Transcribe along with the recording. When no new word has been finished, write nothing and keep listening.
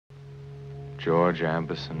George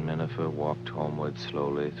Amberson Minifer walked homeward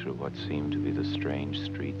slowly through what seemed to be the strange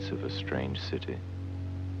streets of a strange city.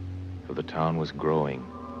 For the town was growing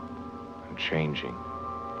and changing.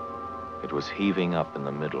 It was heaving up in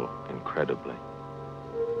the middle incredibly.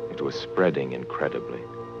 It was spreading incredibly.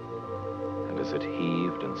 And as it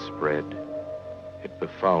heaved and spread, it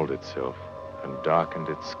befouled itself and darkened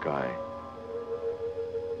its sky.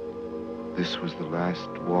 This was the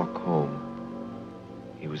last walk home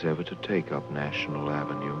he was ever to take up National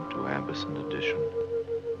Avenue to Amberson Addition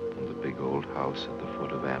and the big old house at the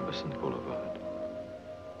foot of Amberson Boulevard.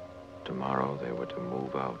 Tomorrow they were to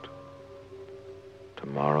move out.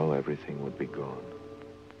 Tomorrow everything would be gone.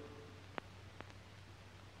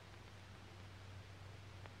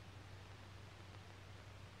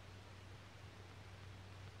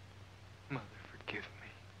 Mother, forgive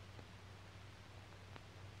me.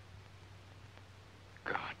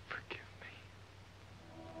 God, forgive me.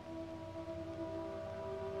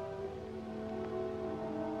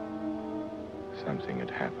 Something had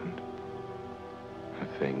happened. A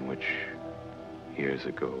thing which, years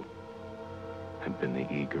ago, had been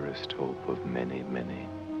the eagerest hope of many, many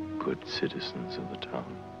good citizens of the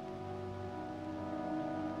town.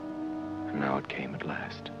 And now it came at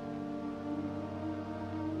last.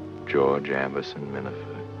 George Amberson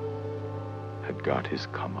Minifer had got his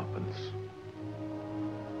comeuppance.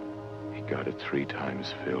 He got it 3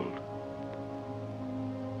 times filled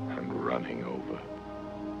and running over.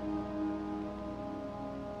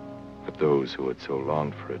 But those who had so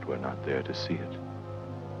longed for it were not there to see it.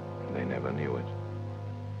 They never knew it.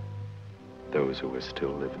 Those who were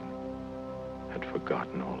still living had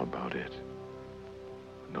forgotten all about it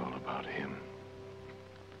and all about him.